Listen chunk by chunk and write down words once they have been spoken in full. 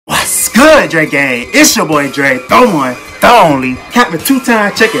good, Dre gang? It's your boy Dre, the one, the only, Captain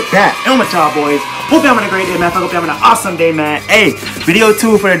 2-time, check it back. And with y'all boys, hope y'all having a great day, man. Hope y'all having an awesome day, man. Hey, video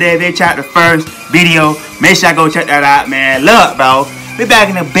 2 for the day. They checked the first video. Make sure y'all go check that out, man. Look, bro, we back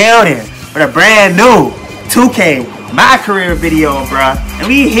in the building with a brand new 2K, my career video, bro. And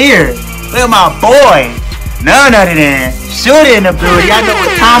we here with my boy, none other than Shooter in the building. Y'all know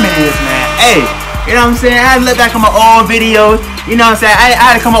what time it is, man. Hey, you know what I'm saying? I had to look back on my old videos. You know what I'm saying? I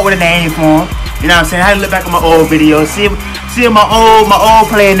had to come up with a name for him. You know what I'm saying? I had to look back on my old videos, see what my old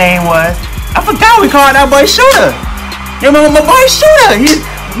player name was. I forgot we called that boy Shooter. Yeah, my boy Shooter.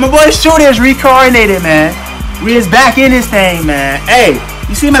 My boy Shooter is reincarnated, man. We is back in this thing, man. Hey,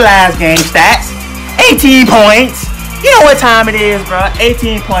 you see my last game stats? 18 points. You know what time it is, bro?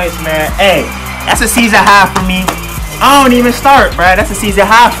 18 points, man. Hey, that's a season high for me. I don't even start, bro. That's a season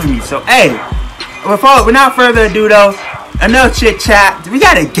high for me. So, hey, without further ado, though, enough chit chat. We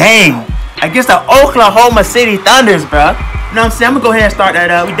got a game against the Oklahoma City Thunders, bro. You know what I'm saying? I'm gonna go ahead and start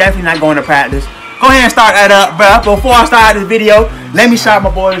that up. We definitely not going to practice. Go ahead and start that up, bro. Before I start this video, let me shout my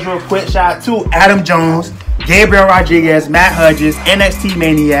boys real quick. Shout out to Adam Jones, Gabriel Rodriguez, Matt Hudges, NXT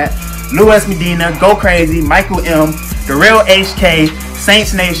Maniac, Luis Medina, Go Crazy, Michael M, The Real HK,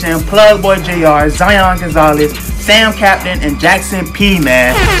 Saints Nation, Plug Boy JR, Zion Gonzalez, Sam Captain, and Jackson P,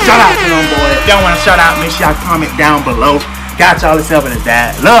 man. Shout out to them, boys. If y'all want to shout out, make sure y'all comment down below. Got y'all yourself in the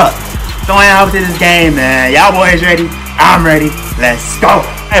dad. Look, going out to this game, man. Y'all boys ready? I'm ready. Let's go.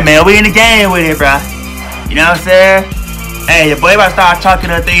 Hey, man, we in the game with it, bro. You know what I'm saying? Hey, your boy about to start chalking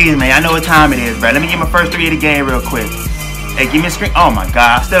up threes, man. I know what time it is, bro. Let me get my first 3 of the game real quick. Hey, give me a screen. Oh, my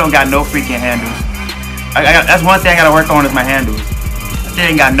God. I still don't got no freaking handles. That's one thing I got to work on is my handles. I still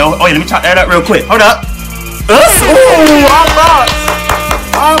ain't got no. Oh, yeah, let me chalk that up real quick. Hold up. Ooh, all bucks.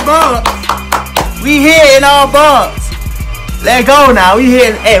 All bucks. We hitting all bucks. Let go now. We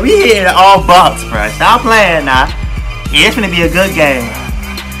hitting all bucks, bro. Stop playing now. Yeah, it's gonna be a good game.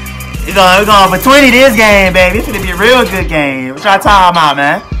 We're going for 20 this game, baby. It's gonna be a real good game. What y'all talking about,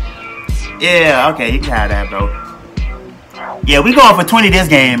 man? Yeah, okay, you can have that, bro. Yeah, we going for 20 this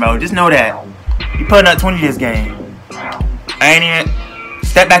game, bro. Just know that. You putting up 20 this game. I ain't even.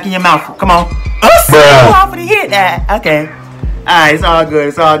 Step back in your mouth. Come on. I'm off to hit that. Okay. Alright, it's all good.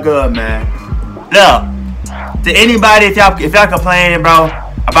 It's all good, man. Look, to anybody, if y'all complaining, bro,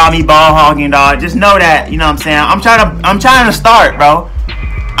 about me ball hogging, dog, just know that, you know what I'm saying? I'm trying to start, bro.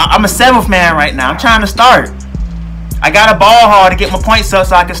 I'm a 7th man right now. I'm trying to start. I got a ball hog to get my points up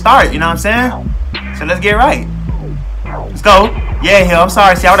so I can start, you know what I'm saying? So let's get right. Let's go. Yeah, Hill. I'm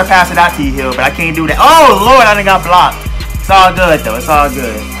sorry. See, I would have passed it out to you, Hill, but I can't do that. Oh, Lord, I done got blocked. It's all good, though. It's all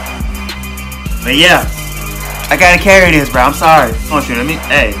good. But yeah, I gotta carry this, bro. I'm sorry. Don't shoot at me.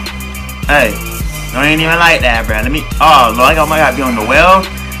 Hey. Don't ain't even like that, bro. Let me. Oh, Lord, I gotta be on the well.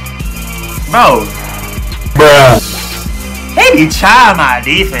 Bro. Bruh. They be trying my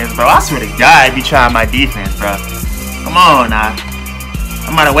defense, bro. I swear to God, they be trying my defense, bro. Come on now.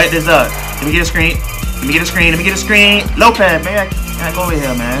 I'm about to wet this up. Let me get a screen. Let me get a screen. Let me get a screen. Lopez, man. I gotta go over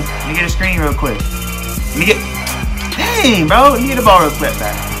here, man. Let me get a screen real quick. Let me get. Dang, bro. Let me get the ball real quick,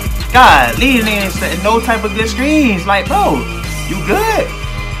 man. God, these niggas ain't setting no type of good screens. Like, bro, you good?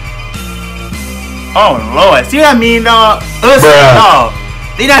 Oh, Lord. See what I mean, dog? Dog.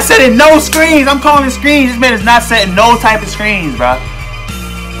 They not setting no screens. I'm calling it screens. This man is not setting no type of screens, bro.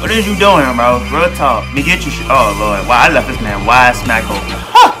 What is you doing, bro? Real talk. Let me get you. Oh, Lord. Wow, I left this man wide smack open.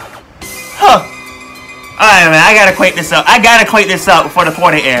 Huh. Alright, man. I gotta quake this up. I gotta quake this up before the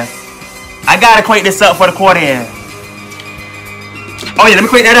quarter end. I gotta quake this up for the quarter end. Oh, yeah. Let me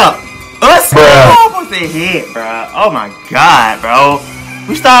quake that up. Almost a hit, bro. Oh, my God, bro.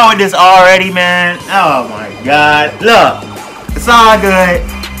 We started with this already, man. Oh, my God. Look. It's all good.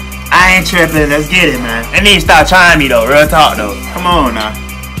 I ain't tripping. Let's get it, man. They need to stop trying me, though. Real talk, though. Come on, now.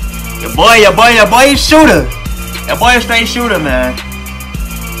 Your boy is shooter. Your boy is straight shooter, man.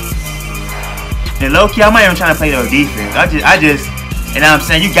 And low-key, I'm not even trying to play no defense. I just, you know what I'm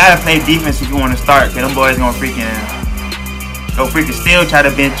saying? You gotta play defense if you want to start, because them boys gonna freaking still try to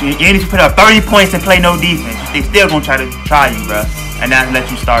bench you. Even if you put up 30 points and play no defense, they still gonna try you, bro. And not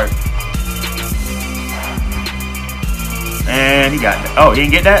let you start. And he got that. Oh, he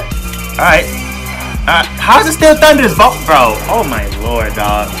didn't get that? Alright. How's it still Thunder's vote, bro? Oh my Lord,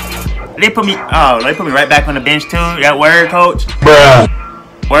 dog. They put me right back on the bench too. That word, coach. Bruh.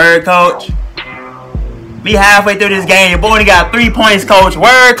 Word, coach. Me halfway through this game. Your boy only got 3 points, coach.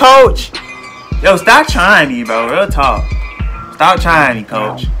 Word, coach. Yo, stop trying me, bro. Real talk. Stop trying me,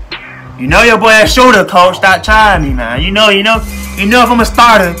 coach. You know your boy a shooter, coach. Stop trying me, man. You know if I'm a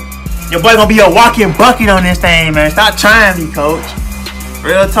starter, your boy gonna be a walking bucket on this thing, man. Stop trying me, coach.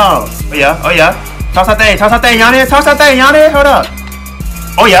 Real talk. Oh yeah, oh yeah. Toss that thing, Giannis. Toss that thing, Giannis. Hold up.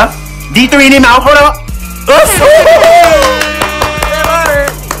 Oh yeah. D3 in him out. Hold up.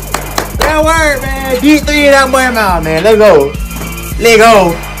 That word, man. D3 in that boy mouth, man. Let's go. Let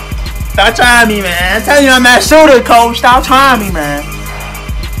go. Stop trying me, man. I'm telling you I'm that shooter, coach. Stop trying me, man.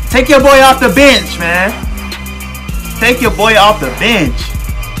 Take your boy off the bench, man. Take your boy off the bench.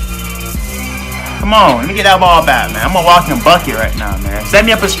 Come on, let me get that ball back, man. I'm a walking bucket right now, man. Set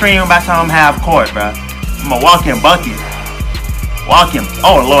me up a screen by the time I'm half court, bro. I'm a walking bucket. Walking.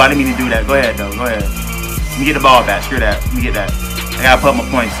 Oh, Lord, I didn't mean to do that. Go ahead, though. Go ahead. Let me get the ball back. Screw that. Let me get that. I gotta put up my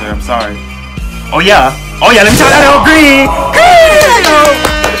points, sir. I'm sorry. Oh, yeah. Oh, yeah. Let me try that out green.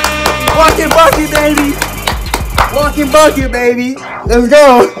 Walking bucket, baby. Walking bucket, baby. Let's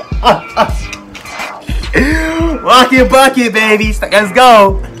go. Walking bucket, baby. Let's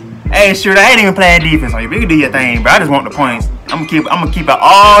go. Hey, sure, I ain't even playing defense on you. But you can do your thing, bro. I just want the points. I'm gonna keep it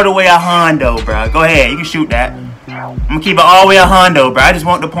all the way a Hondo, bro. Go ahead, you can shoot that. I'm gonna keep it all the way a Hondo, bro. I just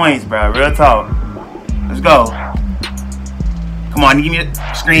want the points, bro. Real talk. Let's go. Come on, give me a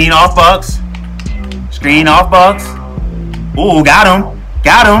screen off Bucks. Screen off Bucks. Ooh, got him.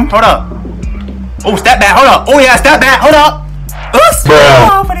 Got him. Hold up. Oh, step back. Hold up. Oh yeah, step back. Hold up. Oh,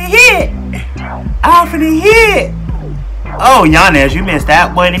 for the hit. Out for the hit. Oh, Giannis, you missed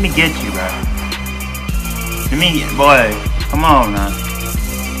that. Boy, let me get you, bro. Let me get, boy. Come on, now.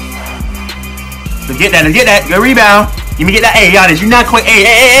 Let's get that. Let's get that. Good rebound. Let me get that. Hey, Giannis, you not quick.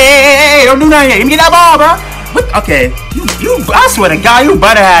 Hey, don't do nothing yet. Let me get that ball, bro. What? Okay. I swear to God, you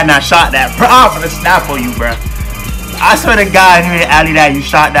better have not shot that. Bro, I'm gonna snap on you, bro. I swear to God, you didn't alley that. You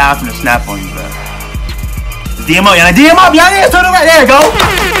shot that. I'm gonna snap on you, bro. DM up, Giannis. DM up, Giannis. Turn it right. There you go.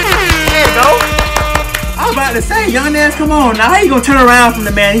 There you go. I was about to say, young ass, come on now. How you gonna turn around from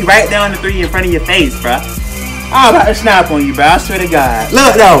the man? He right down the three in front of your face, bro. I was about to snap on you, bro. I swear to God.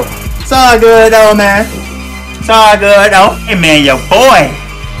 Look, though. It's all good, though, man. It's all good, though. Hey, man, your boy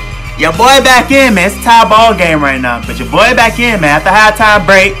back in, man. It's a tie ball game right now. But your boy back in, man. After halftime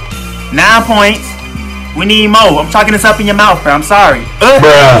break, 9 points. We need more. I'm talking this up in your mouth, bro. I'm sorry. Oh,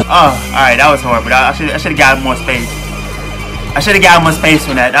 all right. That was horrible. I should have got more space. I should have got more space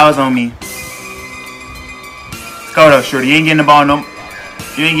from that. That was on me. Go though, shorty. You ain't getting the ball no.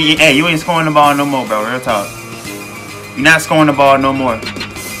 You ain't scoring the ball no more, bro. Real talk. You're not scoring the ball no more.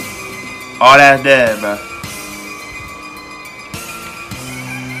 All that's dead, bro.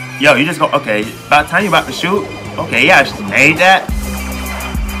 Yo, you just go. Okay, about time you about to shoot. Okay, yeah, I just made that.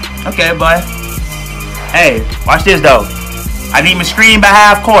 Okay, boy. Hey, watch this though. I need my screen by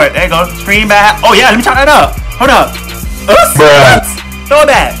half court. There you go. Screen by half. Oh yeah, let me chop that up. Hold up. Throw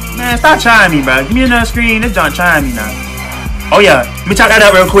that. Man, stop trying me, bro. Give me another screen. This John trying me now. Oh, yeah. Let me chop that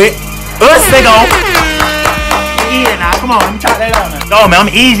up real quick. There go. Eat it now. Come on. Let me chop that up, man. Go, man.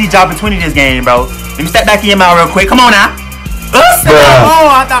 I'm easy dropping 20 this game, bro. Let me step back in your mouth real quick. Come on now. Oh,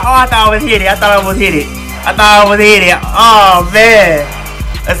 I thought I was hit it. I thought I was hit it. Oh, man.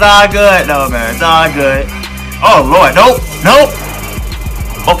 It's all good, though, man. It's all good. Oh, Lord. Nope.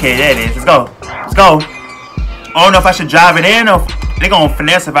 Okay, there it is. Let's go. I don't know if I should drive it in or... They gonna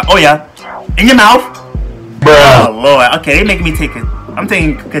finesse it. Oh yeah, in your mouth. Oh Lord. Okay, they making me take it. I'm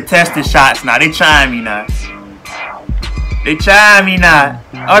taking contested shots now. They trying me now.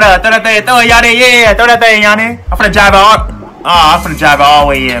 Hold up, throw that thing. Throw it, y'all there. Yeah, throw that thing, y'all there. I'm finna drive it all. Oh, I'm finna drive it all the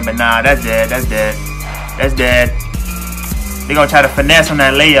way in, but nah, that's dead. They gonna try to finesse on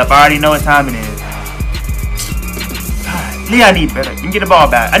that layup. I already know what time it is. Lee, I need better. You can get the ball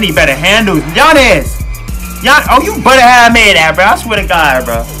back. I need better handles. Giannis. Oh, you better have made that, bro. I swear to God,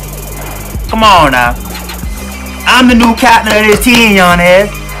 bro. Come on now. I'm the new captain of this team,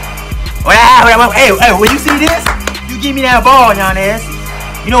 Giannis. Hey, when you see this, you give me that ball, Giannis.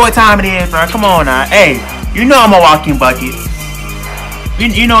 You know what time it is, bro. Come on now. Hey, you know I'm a walking bucket.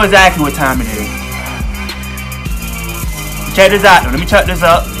 You know exactly what time it is. Check this out, though. Let me chop this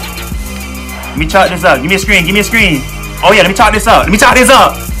up. Give me a screen. Oh, yeah, let me chop this up.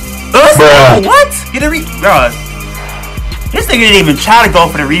 What? Get a bro. This nigga didn't even try to go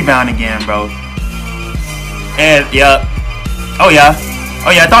for the rebound again, bro. And yeah. Oh yeah.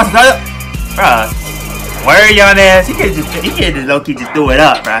 Toss it up. Bruh. Worry on ass. He can't just low-key just do it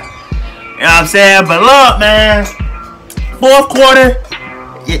up, bruh. You know what I'm saying? But look, man. Fourth quarter.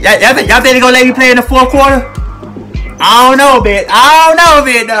 Y'all think they gonna let me play in the fourth quarter? I don't know, bitch.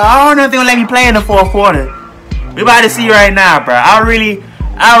 Though. I don't know if they gonna let me play in the fourth quarter. We about to see right now, bro. I really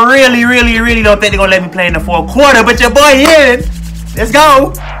don't think they're gonna let me play in the fourth quarter, but your boy is. Let's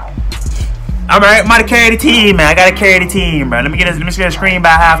go. Alright, I'm about to carry the team, man. I gotta carry the team, bro. Let me get a screen by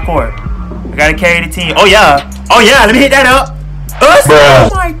half court. I gotta carry the team. Oh yeah. Let me hit that up. Oh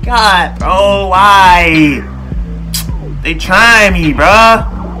my god, bro. Why? They trying me, bro.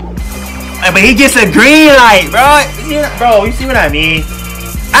 But he gets a green light, bro. Bro, you see what I mean?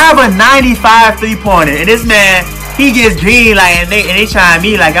 I have a 95 3-pointer, and this man, he gets green light, and they trying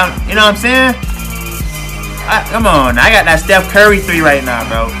me like I'm, you know what I'm saying? Come on, I got that Steph Curry 3 right now,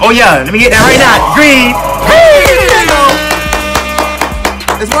 bro. Oh yeah, let me get that right now. Green.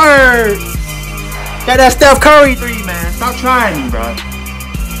 It's word. Got that Steph Curry 3, man. Stop trying me, bro.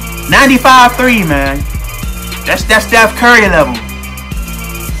 95 3, man. That's Steph Curry level.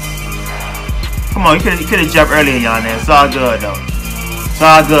 Come on, you could have jumped earlier, y'all. It's all good though. It's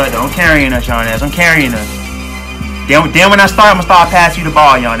all good though. I'm carrying us, y'all. I'm carrying us. Then when I start, I'm gonna start passing you the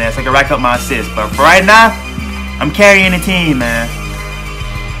ball, y'all. So I can rack up my assists. But for right now, I'm carrying the team, man.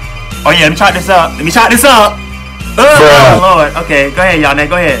 Oh yeah, let me chop this up. Oh Lord. Okay, go ahead, y'all.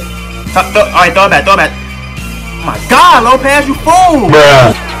 Go ahead. Alright, throw it back. Oh my God, Lopez, you fool.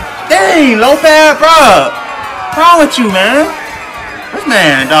 Dang, Lopez, bro. What's wrong with you, man? This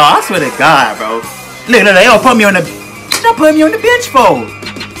man, dog, I swear to God, bro. Look, they don't put me on the. What y'all put me on the bench for?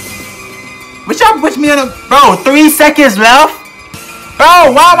 What y'all put me on the. Bro, 3 seconds left.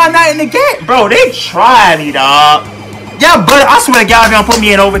 Bro, why am I not in the game? Bro, they try me, dog. Yeah, but I swear to God, if they don't put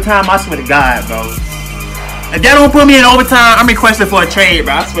me in overtime, I swear to God, bro. If they don't put me in overtime, I'm requesting for a trade,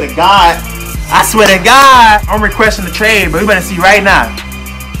 bro. I swear to God. I'm requesting a trade, bro. You better see right now.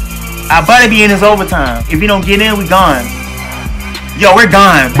 I better be in this overtime. If you don't get in, we gone. Yo, we're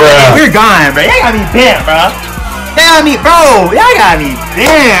gone, bro. We're gone, bro. Y'all got me bent, bro. Y'all got me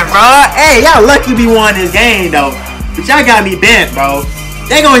bent, bro. Hey, y'all lucky we won this game, though. But y'all got me bent, bro.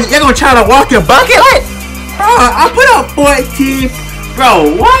 Y'all gonna try to walk your bucket? Like, bro, I put up 14.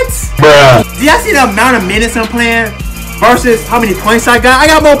 Bro, what? Bruh. Do y'all see the amount of minutes I'm playing versus how many points I got? I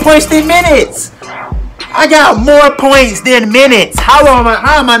got more points than minutes. I got more points than minutes. How am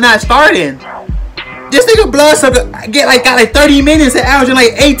I not starting? This nigga Bloodsucker got like 30 minutes and averaging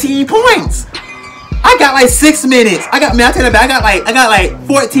like 18 points. I got like 6 minutes. I got like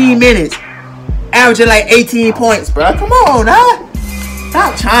 14 minutes, averaging like 18 points, bro. Come on, huh?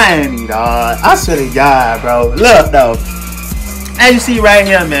 Stop trying me, dog. I swear to God, bro. Look though. As you see right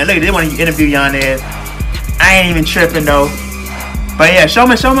here, man. Look, they want to interview y'all there. I ain't even tripping though. But yeah, show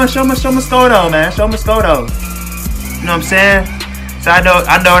me score though, man. Show me score though. You know what I'm saying? So I know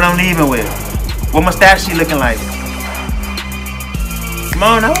what I'm leaving with. What my stat sheet looking like? Come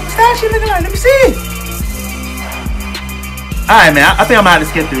on, now what my stat sheet looking like? Let me see. Alright, man. I think I'm about to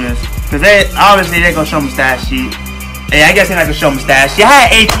skip through this. Cause obviously they're gonna show me stat sheet. Hey, I guess they're not gonna show me stat sheet. I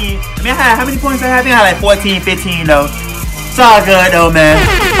had 18. I mean, how many points I had? I think I had like 14, 15 though. It's all good though, man.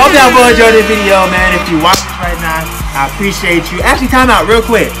 Hope y'all will enjoy this video, man. If you watch this right now, I appreciate you. Actually, time out real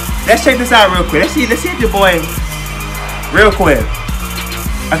quick. Let's check this out real quick. Let's see if your boy real quick.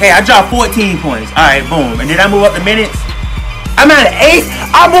 Okay, I dropped 14 points. Alright, boom. And then I move up the minutes. I'm at an 8.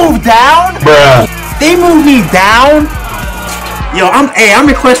 I moved down? Bruh. They moved me down? Yo, I'm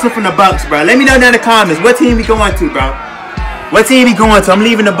requesting from the Bucks, bro. Let me know down in the comments. What team we going to, bro? What team we going to? I'm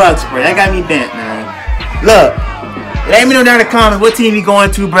leaving the Bucks, bro. That got me bent, man. Look. Let me know down in the comments what team we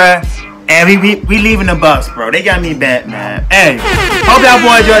going to, bruh. And we leaving the Bucks, bro. They got me bent, man. Hey, hope y'all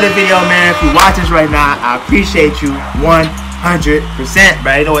boys enjoyed the video, man. If you watch this right now, I appreciate you 100%,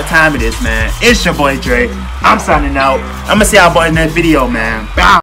 bro. You know what time it is, man. It's your boy Dre. I'm signing out. I'm gonna see y'all boys in the next video, man. Bye.